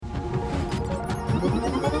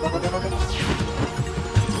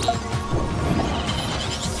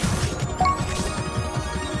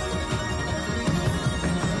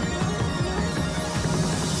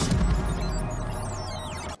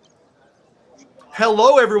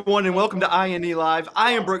Hello, everyone, and welcome to INE Live.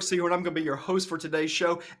 I am Brooks Seawer, and I'm going to be your host for today's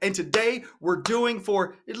show. And today, we're doing,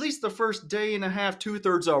 for at least the first day and a half,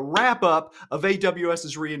 two-thirds, a wrap-up of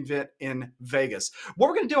AWS's reInvent in Vegas. What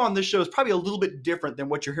we're going to do on this show is probably a little bit different than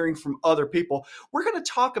what you're hearing from other people. We're going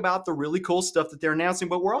to talk about the really cool stuff that they're announcing,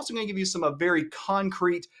 but we're also going to give you some very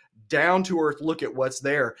concrete, down-to-earth look at what's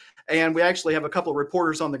there. And we actually have a couple of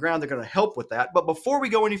reporters on the ground that are going to help with that. But before we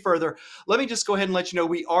go any further, let me just go ahead and let you know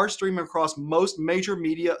we are streaming across most major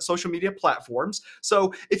social media platforms.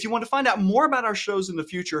 So if you want to find out more about our shows in the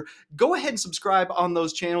future, go ahead and subscribe on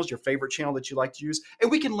those channels, your favorite channel that you like to use, and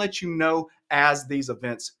we can let you know as these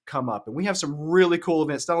events come up. And we have some really cool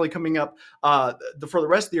events, not only coming up for the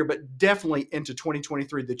rest of the year, but definitely into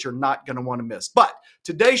 2023 that you're not going to want to miss. But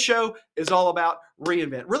today's show is all about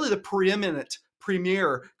reInvent, really the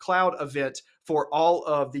premier cloud event for all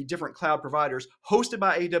of the different cloud providers, hosted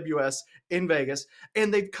by AWS in Vegas.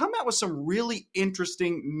 And they've come out with some really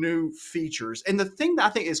interesting new features. And the thing that I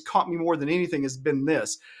think has caught me more than anything has been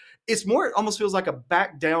this. It's more, it almost feels like a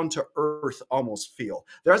back down to earth almost feel.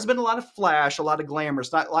 There has been a lot of flash, a lot of glamour.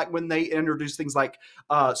 It's not like when they introduced things like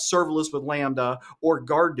serverless with Lambda or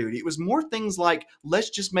GuardDuty. It was more things like,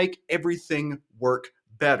 let's just make everything work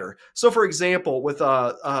better. So for example, with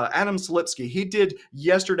Adam Selipsky, he did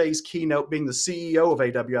yesterday's keynote being the CEO of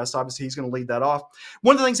AWS. Obviously, he's going to lead that off.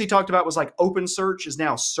 One of the things he talked about was like OpenSearch is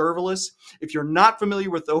now serverless. If you're not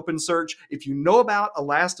familiar with OpenSearch, if you know about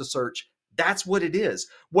Elasticsearch, that's what it is.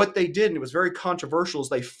 What they did, and it was very controversial, is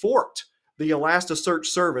they forked the Elasticsearch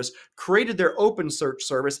service, created their OpenSearch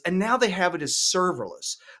service, and now they have it as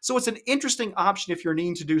serverless. So it's an interesting option if you're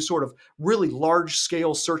needing to do sort of really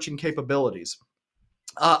large-scale searching capabilities.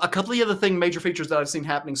 A couple of the other major features that I've seen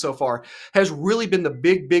happening so far has really been the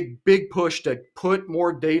big push to put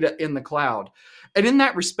more data in the cloud. And in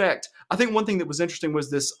that respect, I think one thing that was interesting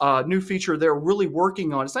was this new feature they're really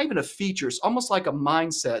working on. It's not even a feature. It's almost like a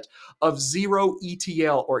mindset of zero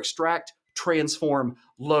ETL, or extract, transform,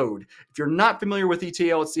 load. If you're not familiar with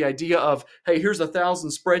ETL, it's the idea of, hey, here's 1,000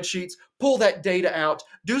 spreadsheets, pull that data out,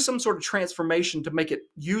 do some sort of transformation to make it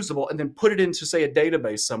usable, and then put it into, say, a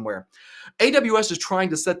database somewhere. AWS is trying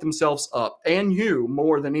to set themselves up, and you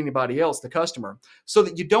more than anybody else, the customer, so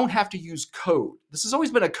that you don't have to use code. This has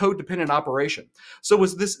always been a code-dependent operation. So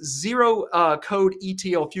with this zero code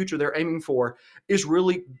ETL future they're aiming for is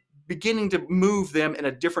really beginning to move them in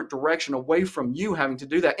a different direction away from you having to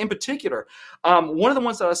do that. In particular, one of the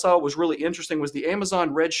ones that I saw was really interesting was the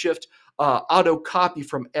Amazon Redshift auto copy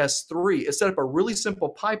from S3. It set up a really simple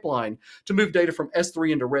pipeline to move data from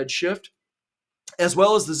S3 into Redshift, as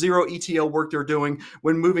well as the zero ETL work they're doing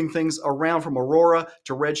when moving things around from Aurora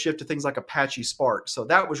to Redshift to things like Apache Spark. So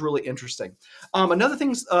that was really interesting. Another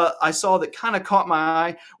thing I saw that kind of caught my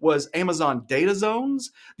eye was Amazon Data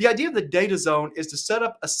Zones. The idea of the data zone is to set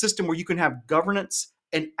up a system where you can have governance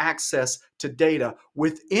and access to data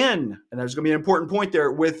within, and there's going to be an important point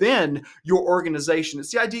there, within your organization.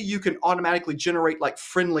 It's the idea you can automatically generate like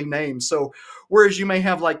friendly names. So whereas you may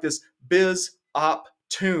have like this biz op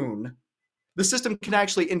tune, the system can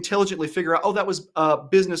actually intelligently figure out, oh, that was a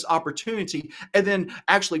business opportunity, and then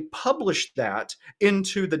actually publish that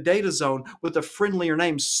into the data zone with a friendlier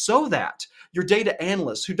name so that your data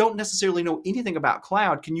analysts who don't necessarily know anything about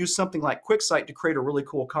cloud can use something like QuickSight to create a really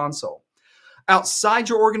cool console. Outside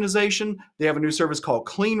your organization, they have a new service called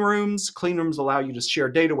Clean Rooms. Clean Rooms allow you to share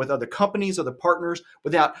data with other companies, other partners,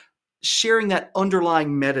 without sharing that underlying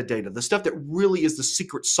metadata, the stuff that really is the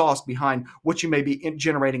secret sauce behind what you may be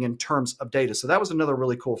generating in terms of data. So that was another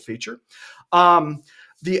really cool feature. And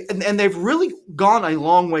they've really gone a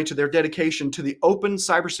long way to their dedication to the open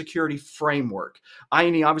cybersecurity framework.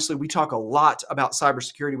 INE, obviously, we talk a lot about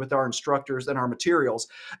cybersecurity with our instructors and our materials.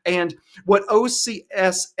 And what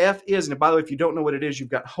OCSF is, and by the way, if you don't know what it is, you've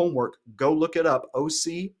got homework, go look it up,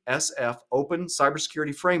 OCSF, Open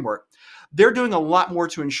Cybersecurity Framework. They're doing a lot more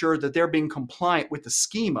to ensure that they're being compliant with the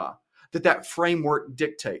schema that framework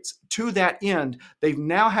dictates. To that end, they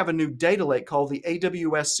now have a new data lake called the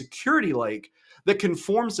AWS Security Lake that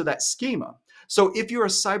conforms to that schema. So if you're a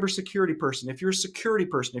cybersecurity person, if you're a security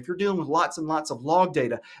person, if you're dealing with lots and lots of log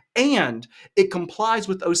data, and it complies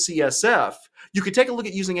with OCSF, you could take a look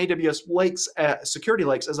at using AWS lakes, security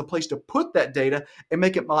lakes, as a place to put that data and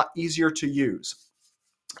make it a lot easier to use.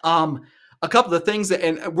 a couple of things that,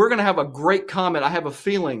 and we're going to have a great comment. I have a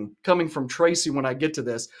feeling coming from Tracy when I get to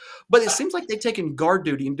this, but it seems like they've taken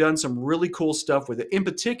GuardDuty and done some really cool stuff with it. In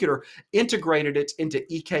particular, integrated it into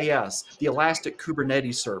EKS, the Elastic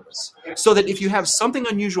Kubernetes Service, so that if you have something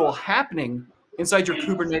unusual happening inside your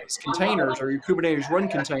Kubernetes containers or your Kubernetes run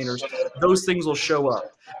containers, those things will show up.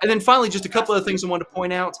 And then finally, just a couple of things I wanted to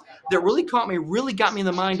point out that really got me in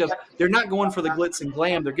the mind of they're not going for the glitz and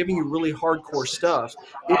glam. They're giving you really hardcore stuff.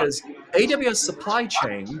 Is AWS supply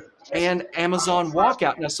chain and Amazon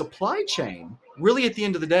walkout. Now, supply chain, really at the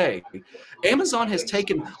end of the day, Amazon has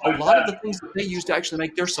taken a lot of the things that they use to actually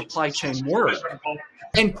make their supply chain work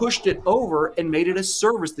and pushed it over and made it a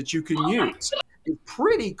service that you can use. It's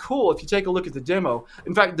pretty cool if you take a look at the demo.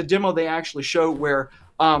 In fact, the demo they actually show where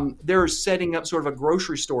they're setting up sort of a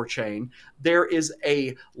grocery store chain. There's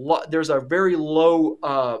a very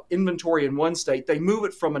low inventory in one state. They move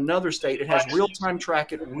it from another state. It has real-time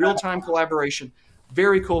tracking, real-time collaboration.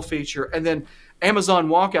 Very cool feature. And then Amazon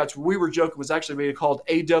walkouts, we were joking, was actually being called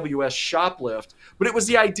AWS shoplift, but it was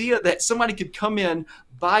the idea that somebody could come in,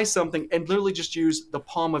 buy something, and literally just use the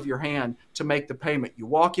palm of your hand to make the payment. You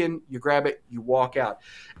walk in, you grab it, you walk out.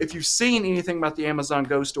 If you've seen anything about the Amazon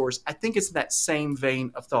Go stores, I think it's in that same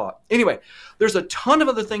vein of thought. Anyway, there's a ton of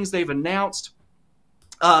other things they've announced.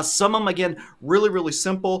 Some of them, again, really, really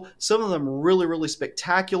simple. Some of them really, really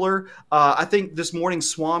spectacular. I think this morning,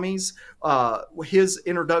 Swami's, his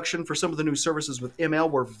introduction for some of the new services with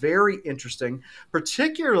ML were very interesting,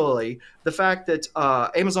 particularly the fact that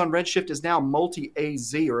Amazon Redshift is now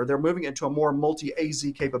multi-AZ, or they're moving into a more multi-AZ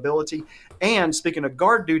capability. And speaking of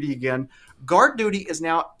GuardDuty again, GuardDuty is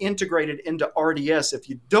now integrated into RDS. If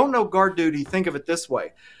you don't know GuardDuty, think of it this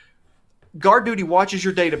way. GuardDuty watches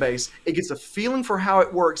your database. It gets a feeling for how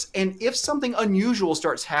it works. And if something unusual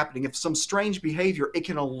starts happening, if some strange behavior, it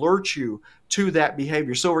can alert you to that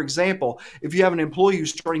behavior. So, for example, if you have an employee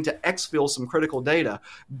who's starting to exfil some critical data,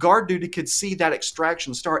 GuardDuty could see that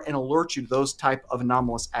extraction start and alert you to those type of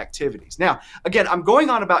anomalous activities. Now, again, I'm going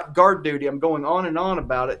on about GuardDuty. I'm going on and on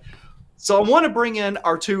about it. So I want to bring in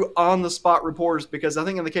our two on-the-spot reporters because I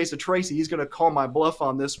think in the case of Tracy, he's going to call my bluff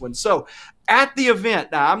on this one. So at the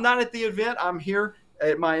event, now I'm not at the event, I'm here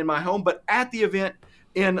in my home, but at the event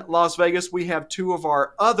in Las Vegas, we have two of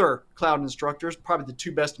our other cloud instructors, probably the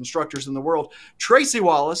two best instructors in the world, Tracy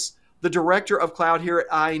Wallace, the director of cloud here at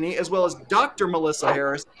INE, as well as Dr. Melissa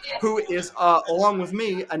Harris, who is, along with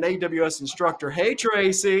me, an AWS instructor. Hey,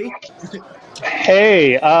 Tracy.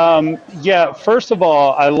 Hey, yeah, first of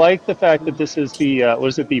all, I like the fact that this is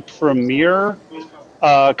the premier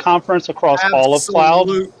conference across all of cloud?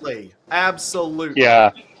 Absolutely. Yeah,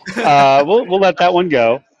 we'll let that one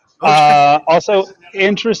go. Okay. Also,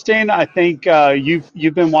 interesting, I think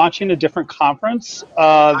you've been watching a different conference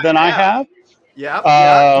than I have. Yeah.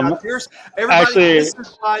 Um, Here's everybody. actually, This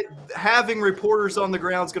is why having reporters on the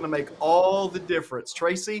ground is going to make all the difference.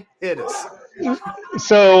 Tracy, hit us.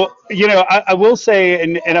 So, I will say,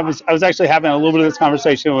 and I was actually having a little bit of this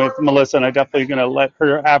conversation with Melissa, and I'm definitely going to let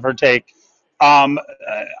her have her take. Um,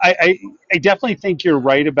 I definitely think you're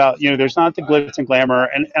right about, there's not the glitz and glamour,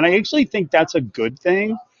 and I actually think that's a good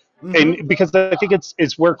thing, Mm-hmm. and because I think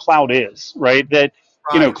it's where cloud is, right? That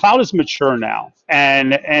Right. cloud is mature now,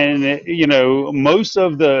 and most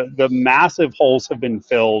of the massive holes have been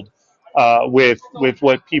filled with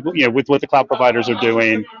what people, with what the cloud providers are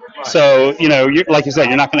doing. Right. So, like you said,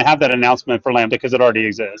 you're not going to have that announcement for Lambda because it already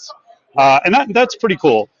exists. Right. And that's pretty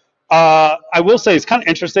cool. I will say it's kind of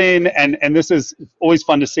interesting, and this is always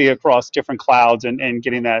fun to see across different clouds and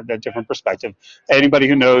getting that different perspective. Anybody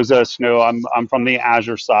who knows us, I'm from the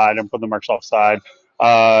Azure side, I'm from the Microsoft side,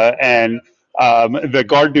 and the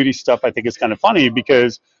GuardDuty stuff I think is kind of funny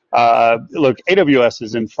because look, AWS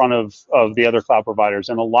is in front of the other cloud providers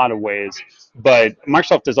in a lot of ways, but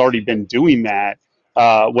Microsoft has already been doing that.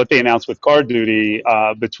 What they announced with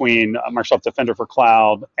GuardDuty between Microsoft Defender for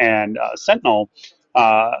Cloud and Sentinel,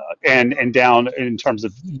 and down in terms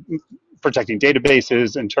of protecting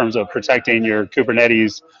databases, in terms of protecting your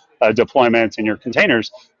Kubernetes deployments and your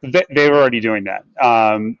containers, they were already doing that.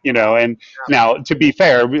 And now to be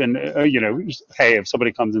fair, and hey, if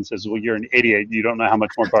somebody comes and says, "Well, you're an idiot, you don't know how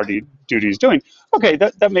much more GuardDuty is doing," okay,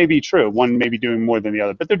 that may be true. One may be doing more than the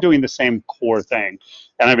other, but they're doing the same core thing.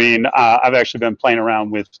 And I mean, I've actually been playing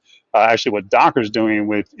around with actually what Docker's doing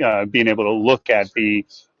with being able to look at the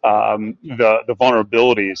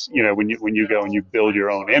vulnerabilities, when you go and you build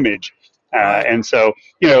your own image. Right. And so,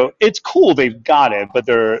 it's cool they've got it, but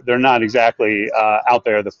they're not exactly out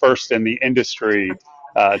there the first in the industry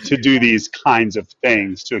to do these kinds of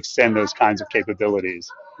things, to extend those kinds of capabilities.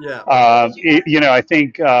 Yeah. I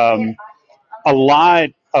think a lot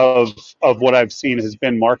of what I've seen has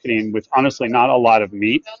been marketing with honestly not a lot of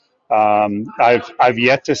meat. I've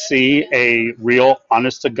yet to see a real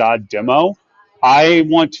honest to God demo. I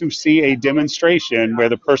want to see a demonstration where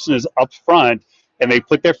the person is up front and they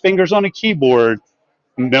put their fingers on a keyboard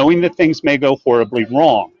knowing that things may go horribly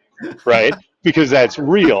wrong, right? Because that's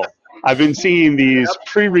real. I've been seeing these Yep.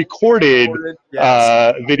 pre-recorded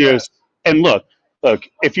Yes. videos, and look.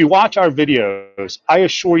 If you watch our videos, I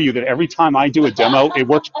assure you that every time I do a demo, it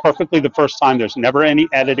works perfectly the first time. There's never any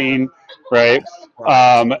editing, right?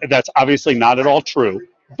 Right. That's obviously not at all true,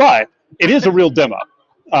 but it is a real demo.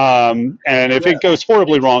 And if Yeah. it goes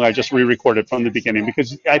horribly wrong, I just re-record it from the beginning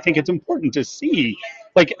because I think it's important to see.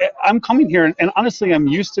 Like I'm coming here, and honestly, I'm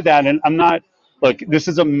used to that, and I'm not. Look, this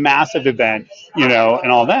is a massive event, and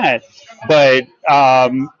all that. But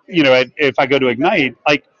if I go to Ignite,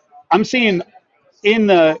 like I'm seeing in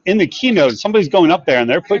the keynote, somebody's going up there and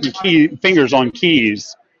they're putting fingers on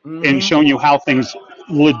keys and Hmm. showing you how things Yeah.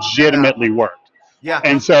 legitimately work. Yeah.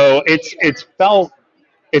 And so it's felt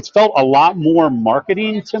a lot more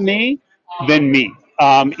marketing to me than me.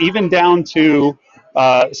 Even down to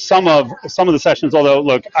some of the sessions. Although,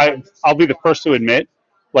 look, I'll be the first to admit,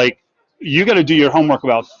 like you got to do your homework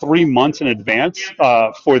about 3 months in advance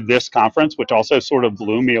for this conference, which also sort of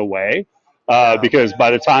blew me away Yeah. because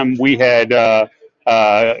by the time we had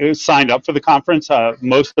signed up for the conference,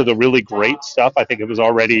 most of the really great stuff, I think it was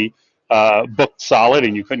already booked solid,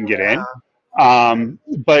 and you couldn't get in.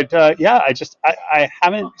 But yeah, I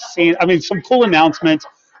haven't seen. I mean, some cool announcements,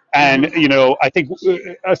 Hmm. and I think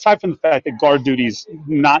aside from the fact that guard duty's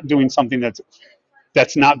not doing something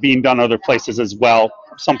that's not being done other places as well.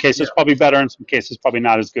 Some Yeah. cases probably better, in some cases probably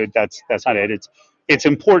not as good. That's not it. It's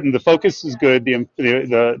important. The focus is good. The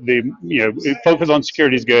focus on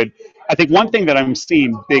security is good. I think one thing that I'm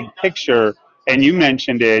seeing big picture, and you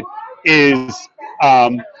mentioned it, is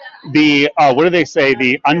um, the what do they say?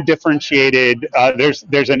 The undifferentiated.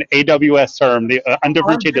 There's an AWS term, the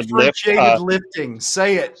undifferentiated lift. Undifferentiated lifting.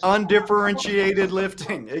 Say it. Undifferentiated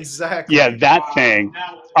lifting. Yeah, Exactly. that thing.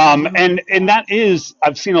 Hmm. And that is,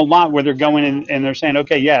 I've seen a lot where they're going in and they're saying,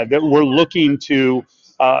 okay, yeah, that we're looking to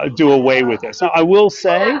do away with this. Now, I will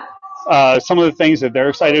say some of the things that they're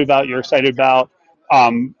excited about, you're excited about,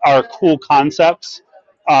 are cool concepts.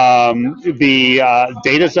 The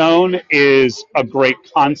data zone is a great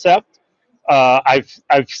concept.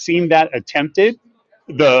 I've seen that attempted.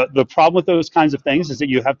 The problem with those kinds of things is that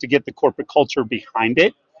you have to get the corporate culture behind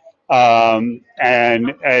it, and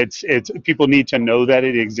it's people need to know that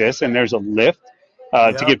it exists and there's a lift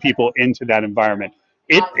to Yep. get people into that environment.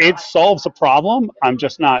 It solves a problem. I'm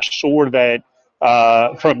just not sure that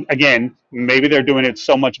from again maybe they're doing it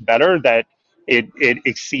so much better that it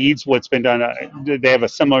exceeds what's been done. They have a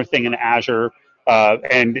similar thing in Azure,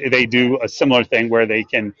 and they do a similar thing where they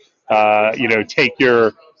can take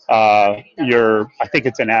your I think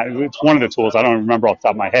it's one of the tools. I don't remember off the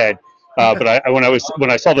top of my head, but when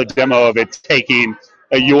I saw the demo of it taking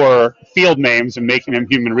your field names and making them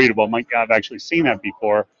human readable, I'm like, yeah, I've actually seen that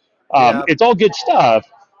before. Yep. It's all good stuff.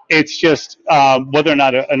 It's just whether or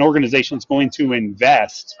not an organization is going to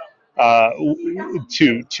invest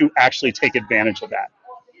to actually take advantage of that.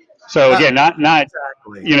 So Uh, again, not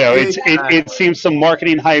exactly. it Exactly. seems some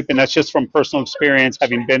marketing hype, and that's just from personal experience,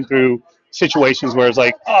 having been through situations where it's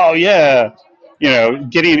like, oh yeah,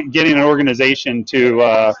 getting an organization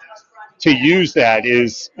to use that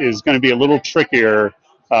is going to be a little trickier,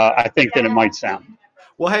 I think, than it might sound.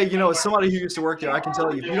 Well, hey, as somebody who used to work there, I can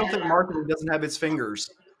tell you, if you don't think marketing doesn't have its fingers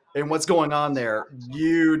in what's going on there,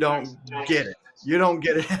 you don't get it. You don't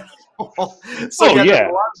get it at all. So Oh yeah,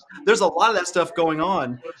 yeah. there's a lot of that stuff going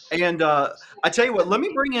on. And I tell you what, let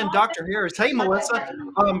me bring in Dr. Harris. Hey, Melissa,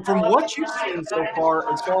 from what you've seen so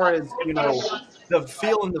far, as the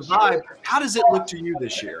feel and the vibe, how does it look to you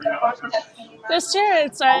this year? This year,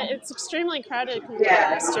 it's extremely crowded compared to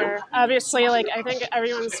last year. Obviously, like I think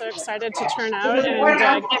everyone's so excited to turn out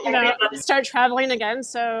and start traveling again.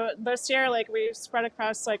 So this year, like we've spread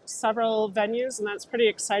across like several venues, and that's pretty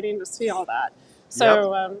exciting to see all that. Yep.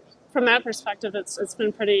 So from that perspective, it's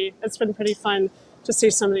been pretty fun to see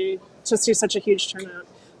such a huge turnout.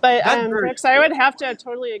 But That's very Brooks, I cool. would have to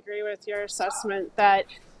totally agree with your assessment that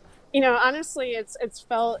honestly, it's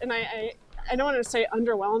felt, and I don't want to say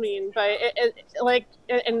underwhelming, but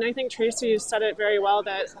and I think Tracy said it very well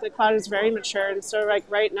that the cloud is very mature, and so like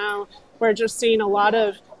right now we're just seeing a lot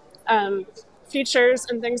of um, features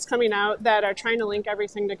and things coming out that are trying to link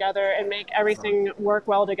everything together and make everything work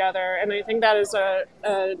well together, and I think that is a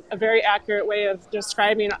very accurate way of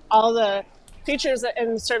describing all the features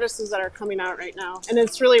and services that are coming out right now, and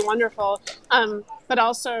it's really wonderful. But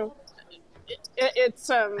also it's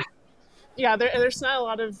there's not a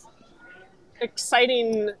lot of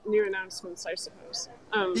exciting new announcements, I suppose.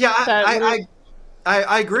 Yeah,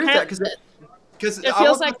 I agree with that because it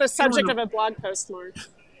feels like the subject of a blog post more.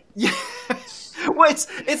 Yeah. Well, it's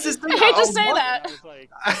this thing. I hate to say that.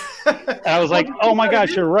 I was like, oh my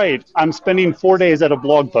gosh, you're right. I'm spending 4 days at a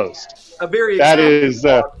blog post. A very That exciting is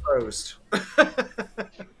blog post.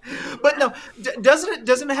 But no, doesn't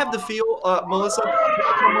it have the feel, Melissa?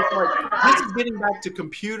 It's almost like this is getting back to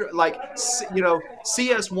computer, like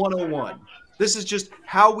CS 101. This is just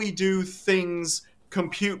how we do things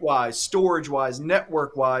compute-wise, storage-wise,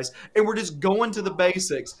 network-wise, and we're just going to the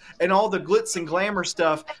basics and all the glitz and glamour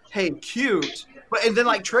stuff. Hey, cute. But and then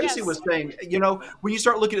like Tracy was saying, when you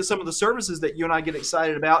start looking at some of the services that you and I get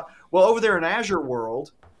excited about, well, over there in Azure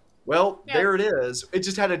World, well, there it is. It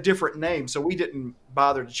just had a different name, so we didn't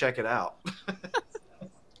bother to check it out.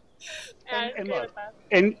 And look,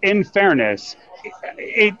 in fairness,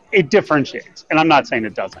 it differentiates, and I'm not saying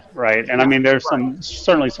it doesn't, right? And I mean, there's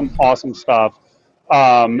certainly some awesome stuff.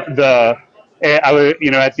 At the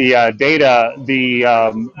data,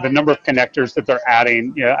 the number of connectors that they're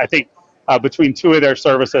adding, I think between two of their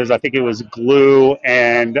services, I think it was Glue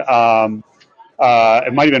and it might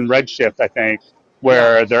have been Redshift, I think,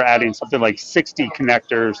 where they're adding something like 60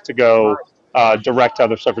 connectors to go direct to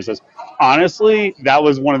other services. Honestly, that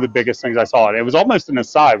was one of the biggest things I saw. It was almost an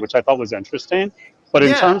aside, which I thought was interesting. But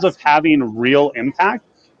in terms of having real impact,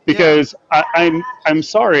 because I'm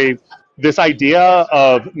sorry, this idea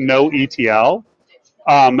of no ETL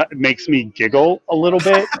makes me giggle a little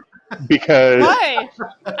bit because why?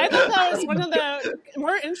 I thought that was one of the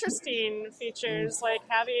more interesting features, like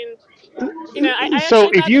having, I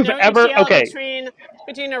so if you've no ever ETL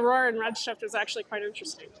between Aurora and Redshift is actually quite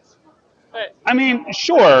interesting. But I mean,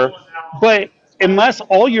 sure, but unless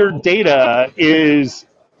all your data is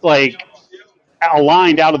like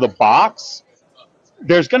aligned out of the box,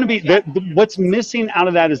 there's going to be what's missing out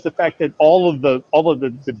of that is the fact that all of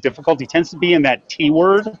the difficulty tends to be in that T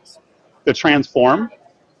word, the transform,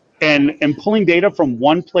 and pulling data from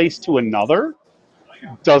one place to another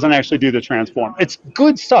doesn't actually do the transform. It's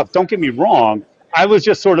good stuff. Don't get me wrong. I was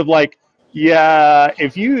just sort of like, yeah,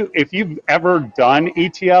 if you've ever done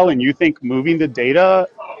ETL and you think moving the data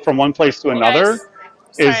from one place to another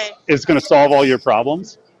is going to solve all your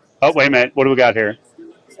problems. Oh, wait a minute. What do we got here?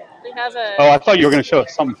 we have a. Oh, I thought you were going to show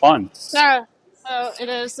us something fun. No. Oh, it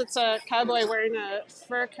is. It's a cowboy wearing a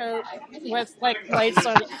fur coat with like lights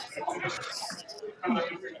on.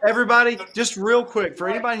 Everybody, just real quick, for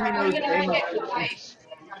anybody who knows Amos,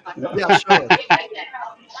 show us.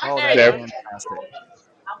 Oh, that's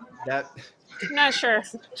fantastic. I'm not sure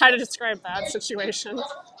how to describe that situation.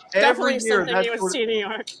 Every Definitely year, something you would see in New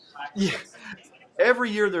York. Yeah.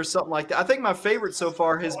 Every year there's something like that. I think my favorite so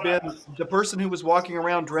far has been the person who was walking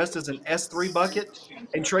around dressed as an S3 bucket,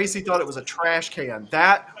 and Tracy thought it was a trash can.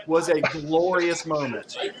 That was a glorious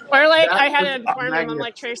moment. Or like I had to inform him, I'm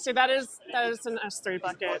like, Tracy, that is an S3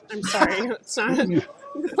 bucket. I'm sorry. It's not.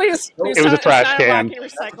 Please it was a trash can.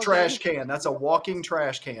 That's a trash can. That's a walking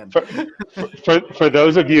trash can. For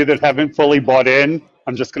those of you that haven't fully bought in,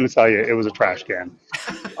 I'm just going to tell you, it was a trash can.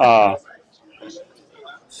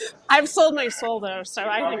 I've sold my soul though, so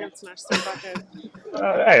I think it's an S3 bucket.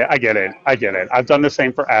 Hey, I get it. I've done the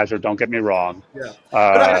same for Azure. Don't get me wrong. Yeah.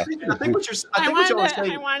 But I think what you're saying. I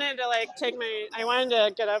wanted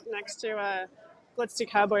to get up next to Glitzy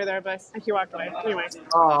Cowboy there, but he walked away. Anyway.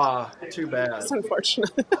 Too bad. It's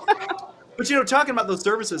unfortunate. But talking about those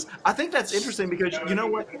services, I think that's interesting because you know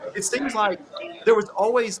what? It seems like there was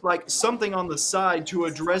always like something on the side to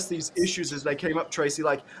address these issues as they came up, Tracy.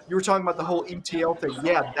 Like you were talking about the whole ETL thing.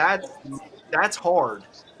 Yeah, that's hard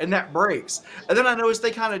and that breaks. And then I noticed they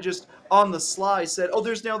kind of just on the sly said, "Oh,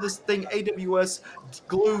 there's now this thing, AWS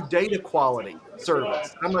Glue data quality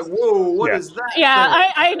service." I'm like, "Whoa, what is that?"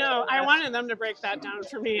 Yeah, I know. I wanted them to break that down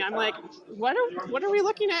for me. I'm like, what are we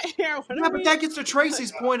looking at here? But that gets to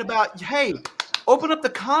Tracy's point about, hey, open up the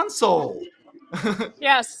console.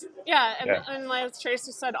 Yes, yeah, and like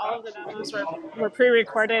Tracy said, all of the demos were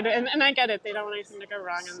pre-recorded, and I get it. They don't want anything to go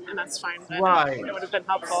wrong, and that's fine. But right. It would have been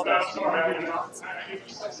helpful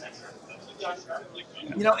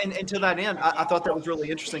And to that end, I thought that was really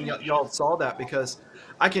interesting. Y'all saw that because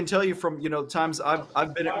I can tell you from times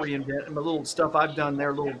I've been at reInvent and the little stuff I've done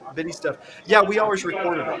there, little bitty stuff. Yeah, we always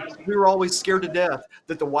recorded it. We were always scared to death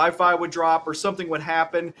that the Wi-Fi would drop or something would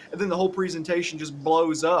happen, and then the whole presentation just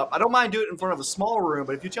blows up. I don't mind doing it in front of a small room,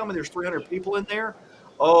 but if you tell me there's 300 people in there,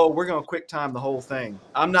 we're gonna quick time the whole thing.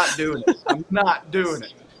 I'm not doing it. I'm not doing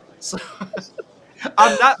it. So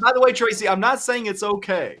I'm not. By the way, Tracy, I'm not saying it's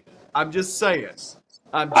okay. I'm just saying.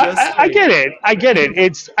 I'm just I saying. get it. I get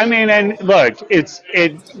it. I mean, and look,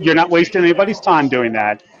 you're not wasting anybody's time doing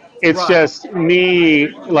that. It's Right. just me,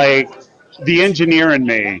 like the engineer in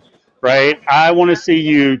me, right? I want to see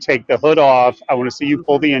you take the hood off. I want to see you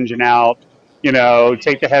pull Mhm. the engine out,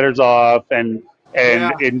 take the headers off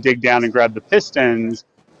Yeah. and dig down and grab the pistons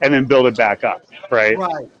and then build it back up, right?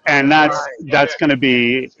 Right. And Right. that's going to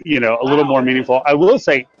be, a little more meaningful. I will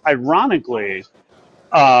say, ironically,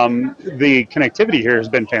 the connectivity here has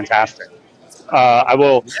been fantastic. I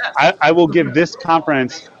will Yes. I will give this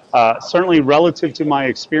conference certainly relative to my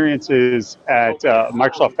experiences at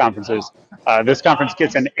Microsoft conferences. This conference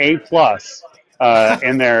gets an A+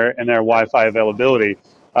 in their Wi-Fi availability.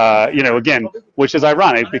 Again, which is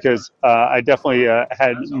ironic because I definitely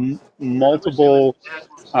had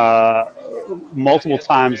uh, multiple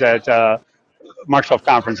times at Microsoft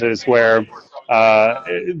conferences where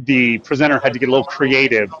the presenter had to get a little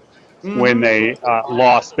creative when Hmm. they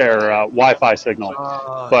lost their Wi-Fi signal.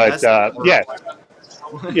 But That's the yeah,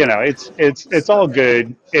 worst. it's all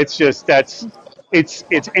good. It's just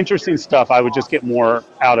it's interesting stuff. I would just get more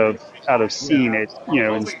out of seeing Yeah.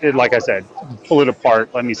 it. And like I said, pull it apart.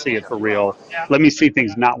 Let me see it for real. Let me see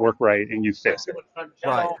things not work right, and you fix it.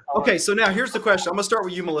 Right. Okay. So now here's the question. I'm gonna start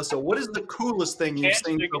with you, Melissa. What is the coolest thing you've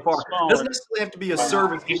seen so far? Doesn't necessarily have to be a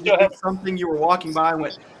service. It can just be something you were walking by and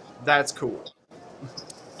went, "That's cool."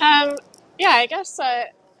 Um, yeah, I guess.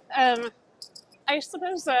 Um, I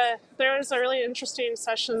suppose there was a really interesting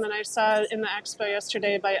session that I saw in the expo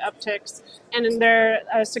yesterday by Uptix, and in their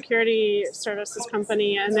security services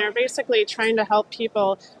company, and they're basically trying to help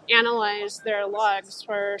people analyze their logs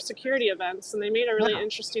for security events. And they made a really Yeah.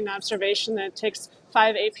 interesting observation that it takes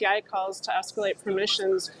 5 API calls to escalate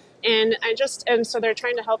permissions. And so they're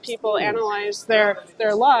trying to help people analyze their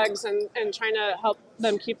logs and trying to help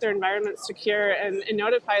them keep their environment secure and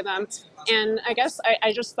notify them. And I guess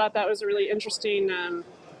I just thought that was a really interesting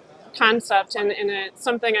concept, and it's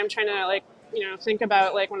something I'm trying to think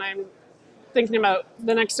about, like when I'm thinking about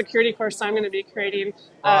the next security course I'm going to be creating,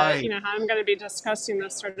 Right. how I'm going to be discussing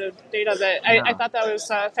this sort of data. But I Yeah. thought that was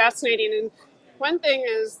fascinating. And one thing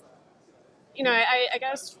is, I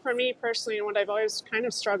guess for me personally, and what I've always kind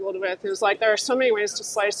of struggled with is like there are so many ways to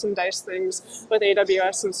slice and dice things with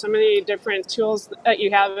AWS and so many different tools that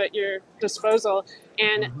you have at your disposal.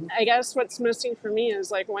 And Hmm. I guess what's missing for me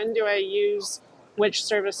is like, when do I use which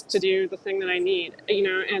service to do the thing that I need?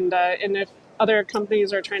 And if other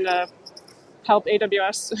companies are trying to help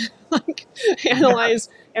AWS like analyze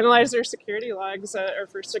their security logs or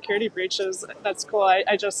for security breaches, that's cool.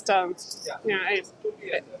 I just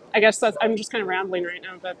I guess that's, I'm just kind of rambling right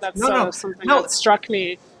now, but that's No. No. something No. that struck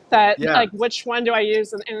me, that Yeah. like which one do I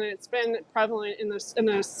use, and it's been prevalent in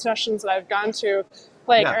the sessions that I've gone to,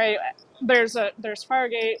 like, Yeah. all right, there's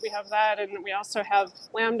Fargate, we have that, and we also have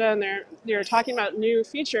Lambda, and you're talking about new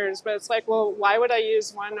features, but it's like, well, why would I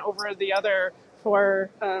use one over the other for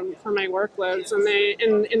my workloads?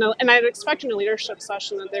 And and I'd expect in a leadership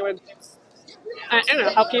session that they would, I don't know,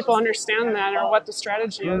 help people understand that or what the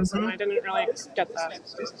strategy is, and Hmm. I didn't really get that.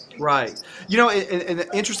 Right. And an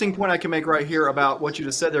interesting point I can make right here about what you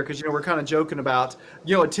just said there, because we're kind of joking about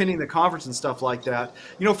attending the conference and stuff like that.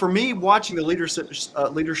 For me, watching the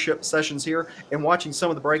leadership sessions here and watching some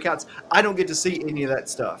of the breakouts, I don't get to see any of that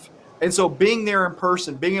stuff. And so being there in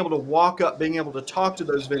person, being able to walk up, being able to talk to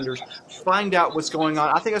those vendors, find out what's going on,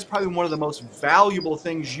 I think that's probably one of the most valuable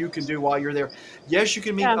things you can do while you're there. Yes, you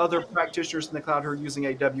can meet Yeah. other practitioners in the cloud who are using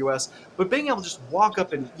AWS, but being able to just walk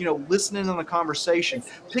up and listen in on the conversation,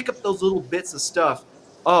 pick up those little bits of stuff.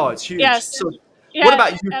 Oh, it's huge. Yes. So, what Yeah.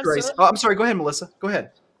 about you, Trace? Absolutely. Oh, I'm sorry. Go ahead, Melissa. Go ahead.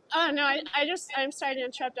 Oh no, I'm sorry to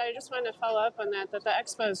interrupt. I just wanted to follow up on that. That the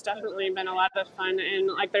expo has definitely been a lot of fun, and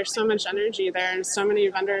like there's so much energy there, and so many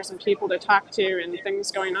vendors and people to talk to, and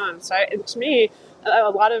things going on. So to me, a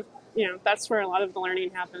lot of that's where a lot of the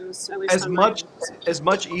learning happens, at least As on my much end. as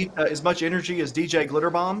much energy as DJ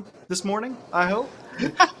Glitterbomb this morning, I hope.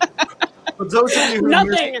 For those of you who missed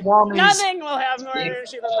Nothing, Swami's, nothing will have more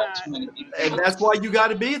energy than that. and that's why you got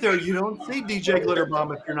to be there. You don't see DJ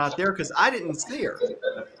Glitterbomb if you're not there, because I didn't see her.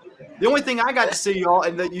 The only thing I got to see, y'all,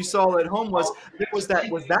 and that you saw at home was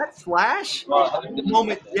that flash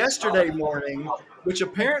moment yesterday morning, which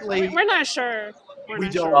apparently We're not sure. We're we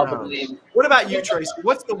not don't sure. know. What about you, Tracy?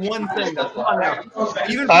 What's the one thing? Come on now,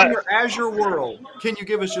 even Uh, from your Azure world, can you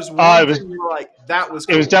give us just it one was thing you're like, that was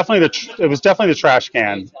it was cool? definitely the trash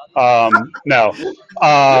can. No,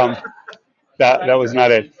 that was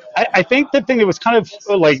not it. I think the thing that was kind of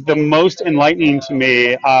like the most enlightening to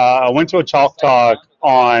me. I went to a chalk talk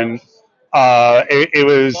on. It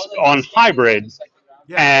was on hybrid,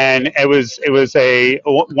 Yeah. and it was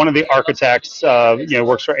one of the architects,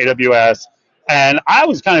 works for AWS, and I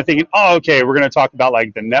was kind of thinking, oh, okay, we're going to talk about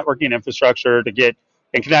like the networking infrastructure to get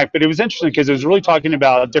and connect. But it was interesting because it was really talking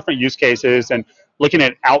about different use cases and looking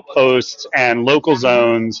at outposts and local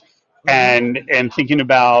zones, Hmm. and thinking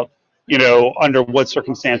about, under what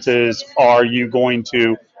circumstances are you going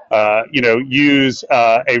to use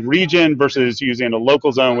a region versus using a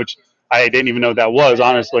local zone, which I didn't even know that was,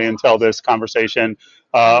 honestly, until this conversation,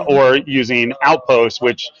 Hmm. or using outposts,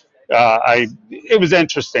 which it was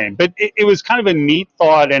interesting, but it was kind of a neat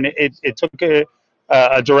thought, and it took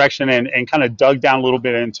a direction, and kind of dug down a little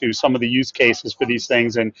bit into some of the use cases for these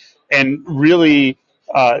things, and really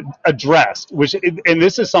addressed, and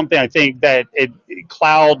this is something I think that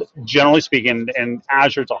cloud, generally speaking, and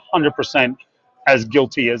Azure's 100% as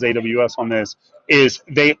guilty as AWS on this, is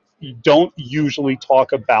they don't usually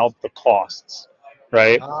talk about the costs,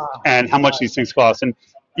 right? Ah, And how much right. these things cost. And,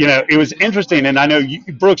 it was interesting. And I know,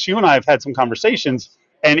 Brooks, you and I have had some conversations,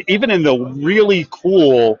 and even in the really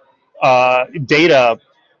cool data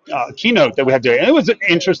keynote that we had today, and it was an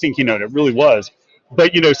interesting keynote, it really was.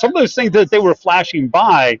 But, some of those things that they were flashing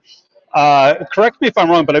by, correct me if I'm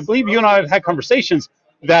wrong, but I believe you and I have had conversations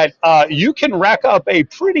that you can rack up a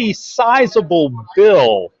pretty sizable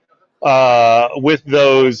bill with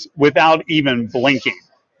those without even blinking.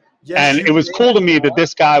 Yes, And you it was cool can. to me that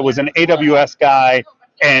this guy was an AWS guy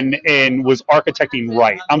and was architecting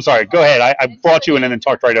right. I'm sorry. Go ahead. I brought you in and then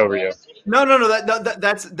talked right over you. No, no, no.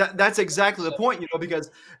 That's exactly the point,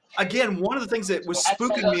 because again, one of the things that was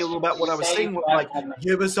spooking me a little bit what I was saying was like,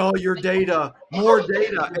 give us all your data, more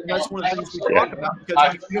data, and that's one of the things we talk about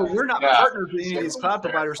because we're not partners with any of these cloud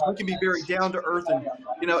providers. So we can be very down to earth and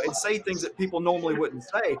and say things that people normally wouldn't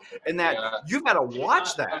say, and that you've got to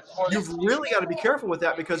watch that. You've really got to be careful with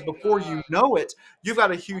that because before you know it, you've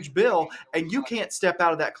got a huge bill, and you can't step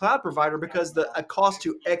out of that cloud provider because the a cost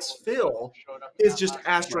to exfil is just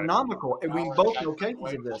astronomical, and we both know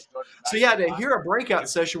cases of this. So yeah, to hear a breakout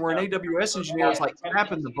session where an AWS engineer is like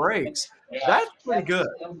tapping the brakes, that's pretty good.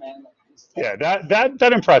 Yeah,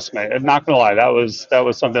 that impressed me. I'm not gonna lie, that was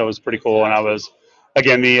something that was pretty cool. And I was,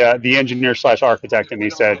 again, the engineer slash architect, and he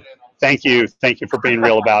said, thank you for being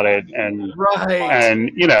real about it, and Right.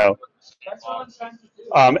 and you know,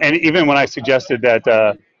 and even when I suggested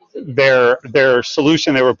that their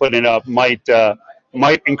solution they were putting up might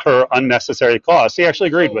incur unnecessary costs, he actually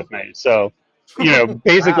agreed with me. So,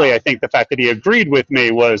 basically, Wow. I think the fact that he agreed with me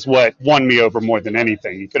was what won me over more than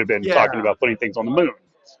anything. He could have been talking Yeah. about putting things on the moon.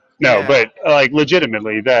 No, Yeah. but like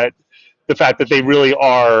legitimately, that the fact that they really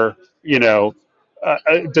are,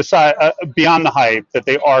 decide beyond the hype, that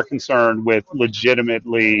they are concerned with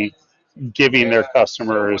legitimately giving their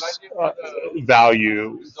customers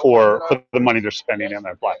value for the money they're spending on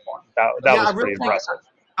their platform. That Yeah, I was really pretty think impressive.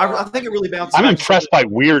 I think it really bounces I'm back to something. impressed by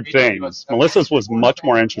weird things. Melissa's was much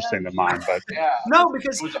more interesting than mine, but No,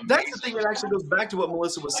 because that's the thing that actually goes back to what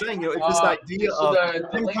Melissa was saying. It's this idea of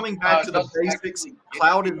them coming back to the basics.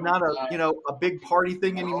 Cloud is not a big party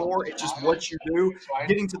thing anymore. It's just what you do,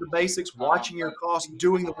 getting to the basics, watching your costs,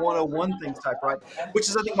 doing the 101 things type, right? Which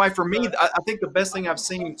is, I think, why for me, I think the best thing I've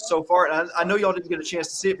seen so far, and I know y'all didn't get a chance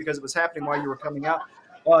to see it because it was happening while you were coming out.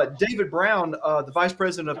 David Brown, the vice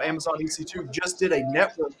president of Amazon EC2, just did a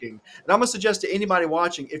networking. And I'm going to suggest to anybody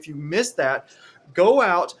watching, if you missed that, go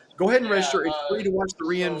out, go ahead and register. It's free to watch the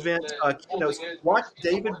reInvent keynotes. Watch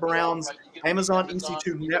David Brown's Amazon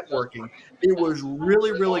EC2 networking. It was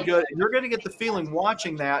really, really good. And you're going to get the feeling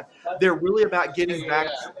watching that they're really about getting back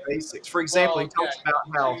to the basics. For example, he talks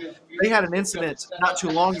about how they had an incident not too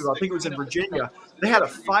long ago. I think it was in Virginia. They had a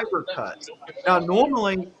fiber cut. Now,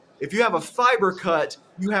 normally, if you have a fiber cut,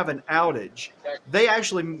 you have an outage. They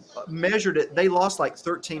actually measured it. They lost like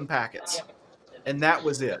 13 packets, and that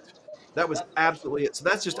was it. That was absolutely it. So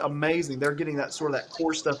that's just amazing. They're getting that sort of that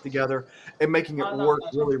core stuff together and making it work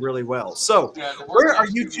really, really well. So, where are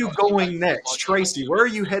you two going next, Tracy? Where are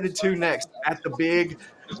you headed to next at the big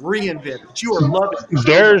reInvent that you are loving so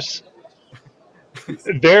there's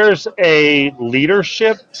there's a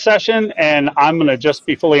leadership session, and I'm going to just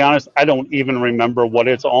be fully honest, I don't even remember what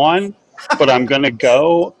it's on, but I'm going to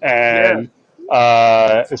go much? and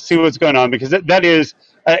see what's going on, because that is,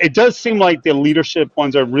 it does seem like the leadership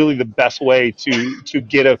ones are really the best way to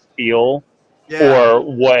get a feel Yeah. for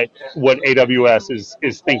what AWS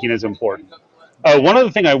is thinking is important. One other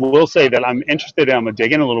thing I will say that I'm interested in, I'm going to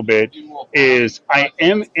dig in a little bit, is I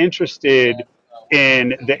am interested in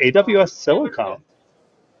the AWS Silicon,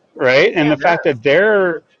 right? And Yeah. the fact that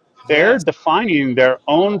they're Yes. defining their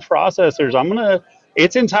own processors.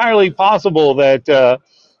 It's entirely possible that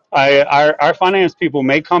Our finance people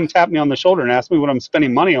may come tap me on the shoulder and ask me what I'm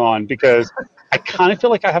spending money on, because I kind of feel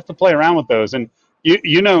like I have to play around with those. And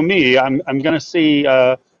you know me, I'm going to see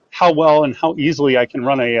how well and how easily I can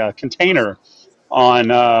run a container on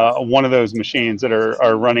one of those machines that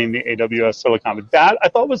are running the AWS Silicon. But that I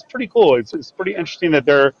thought was pretty cool. It's pretty interesting that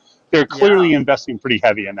they're Yeah. clearly investing pretty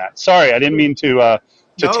heavy in that. Sorry, I didn't mean to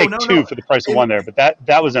No, take no, two no. for the price of And one there, but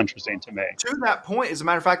that was interesting to me. to that point, as a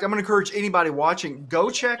matter of fact, I'm going to encourage anybody watching, go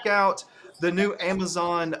check out the new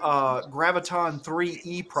Amazon Graviton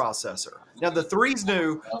 3E processor. Now, the 3's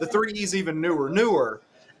new, the 3E's even newer.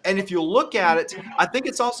 And if you look at it, I think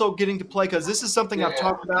it's also getting to play, because this is something I've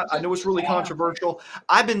talked about. I know it's really controversial.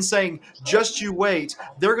 I've been saying, just you wait.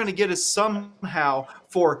 They're going to get us somehow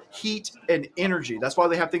for heat and energy. That's why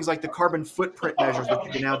they have things like the carbon footprint measures that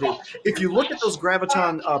you can now do. If you look at those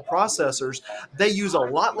Graviton processors, they use a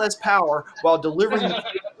lot less power while delivering the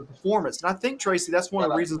performance. And I think, Tracy, that's one of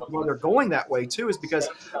the reasons why they're going that way too, is because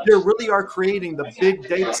they really are creating the big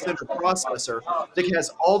data center processor that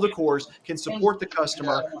has all the cores, can support the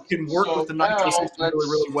customer, can work with the Nitro system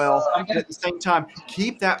really well, and at the same time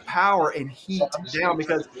keep that power and heat down.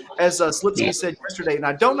 Because as Slipsky said yesterday, and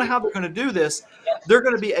I don't know how they're going to do this, they're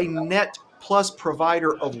going to be a net plus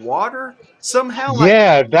provider of water somehow.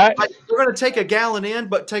 Yeah, that Like we're going to take a gallon in,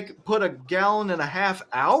 but put a gallon and a half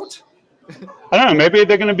out. I don't know. Maybe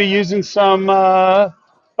they're going to be using some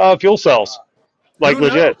fuel cells, like Who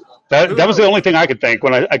knows? legit. Who That was the knows? only thing I could think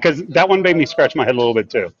because that one made me scratch my head a little bit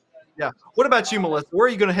too. Yeah. What about you, Melissa? Where are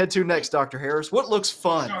you going to head to next, Dr. Harris? What looks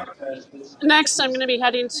fun? Next, I'm going to be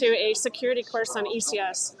heading to a security course on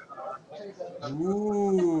ECS.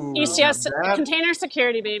 Ooh. ECS that- container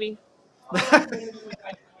security, baby.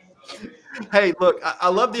 Hey, look, I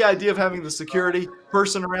love the idea of having the security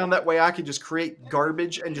person around. That way I can just create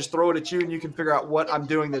garbage and just throw it at you, and you can figure out what I'm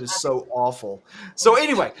doing that is so awful. So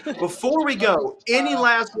anyway, before we go, any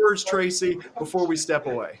last words, Tracy, before we step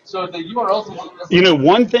away? So the URL. You know,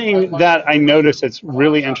 one thing that I noticed that's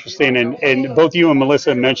really interesting, and both you and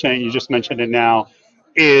Melissa mentioned it, you just mentioned it now,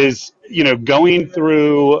 is, you know, going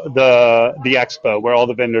through the expo where all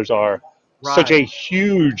the vendors are, such a Right.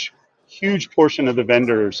 huge portion of the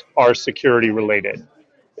vendors are security related.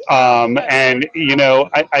 And you know,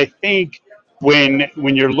 I think when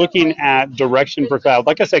you're looking at direction for cloud,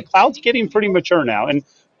 like I said, cloud's getting pretty mature now, and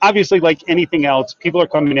obviously, like anything else, people are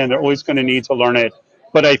coming in; they're always going to need to learn it.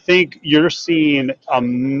 But I think you're seeing a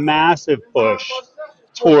massive push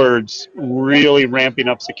towards really ramping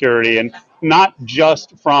up security, and not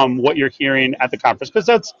just from what you're hearing at the conference, because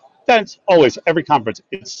that's always every conference.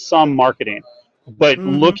 It's some marketing, but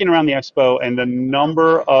looking around the expo and the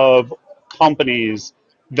number of companies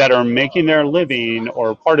that are making their living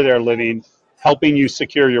or part of their living helping you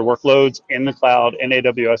secure your workloads in the cloud, in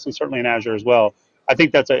AWS, and certainly in Azure as well. I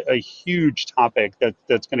think that's a huge topic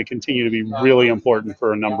that's going to continue to be really important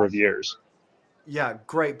for a number of years. Yeah,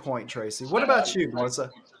 great point, Tracy. What about you, Melissa?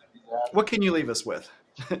 What can you leave us with?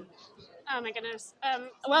 Oh my goodness.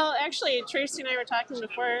 Well, actually, Tracy and I were talking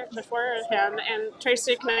beforehand, and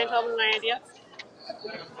Tracy, can I tell them my idea?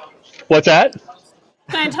 What's that?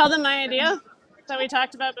 Can I tell them my idea that we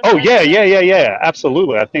talked about Oh, before? yeah.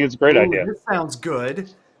 Absolutely. I think it's a great Ooh, idea. this sounds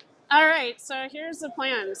good. All right, so here's the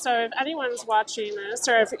plan. So if anyone's watching this,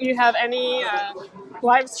 or if you have any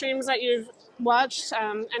live streams that you've watched,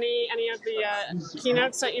 any of the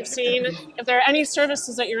keynotes that you've seen, if there are any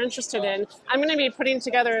services that you're interested in, I'm going to be putting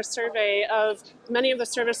together a survey of many of the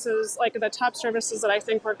services, like the top services that I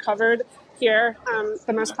think were covered here,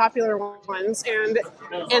 the most popular ones, and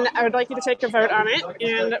I would like you to take a vote on it,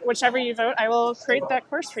 and whichever you vote, I will create that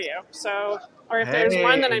course for you. So, or if there's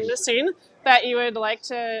one that I'm missing that you would like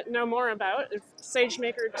to know more about, if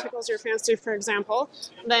SageMaker tickles your fancy, for example,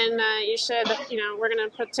 then you should, we're going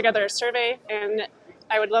to put together a survey, and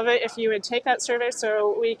I would love it if you would take that survey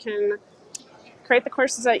so we can create the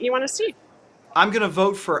courses that you want to see. I'm going to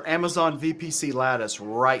vote for Amazon VPC Lattice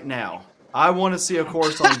right now. I want to see a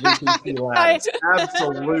course on VPC Lattice.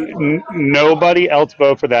 Absolutely. Nobody else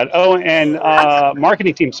vote for that. Oh, and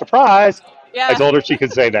marketing team, surprise. Yeah. I told her she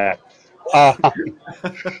could say that.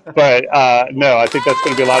 But no, I think that's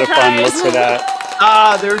going to be a lot of fun. Look for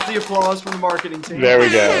that. There's the applause from the marketing team. There we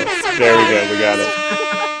go. We got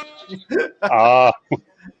it.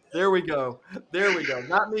 There we go.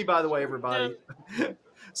 Not me, by the way, everybody.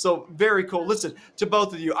 So very cool. Listen, to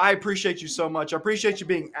both of you, I appreciate you so much. I appreciate you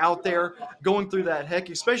being out there, going through that heck,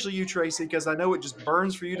 especially you, Tracy, because I know it just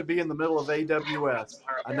burns for you to be in the middle of AWS.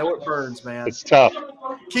 I know it burns, man. It's tough.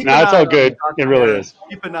 Keep No, an it's eye all on good. It Dr. really Harris. is.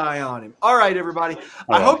 Keep an eye on him. All right, everybody. All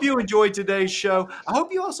I right. hope you enjoyed today's show. I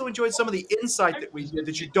hope you also enjoyed some of the insight that we did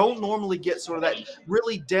that you don't normally get, sort of that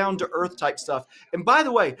really down to earth type stuff. And by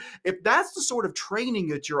the way, if that's the sort of training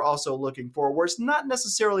that you're also looking for, where it's not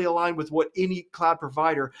necessarily aligned with what any cloud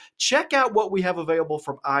provider, check out what we have available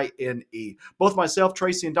from INE. Both myself,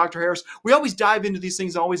 Tracy, and Dr. Harris, we always dive into these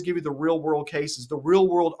things and always give you the real world cases, the real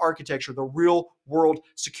world architecture, the real world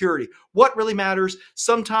security. What really matters?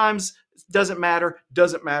 Sometimes doesn't matter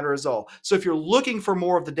is all. So if you're looking for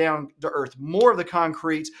more of the down to earth, more of the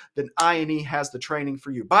concrete, then INE has the training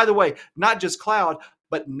for you. By the way, not just cloud,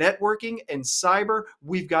 but networking and cyber,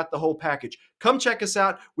 we've got the whole package. Come check us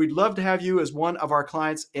out. We'd love to have you as one of our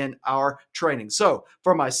clients in our training. So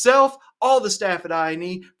for myself, all the staff at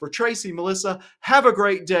INE, for Tracy, Melissa, have a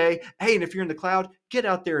great day. Hey, and if you're in the cloud, get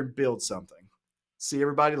out there and build something. See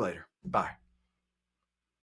everybody later. Bye.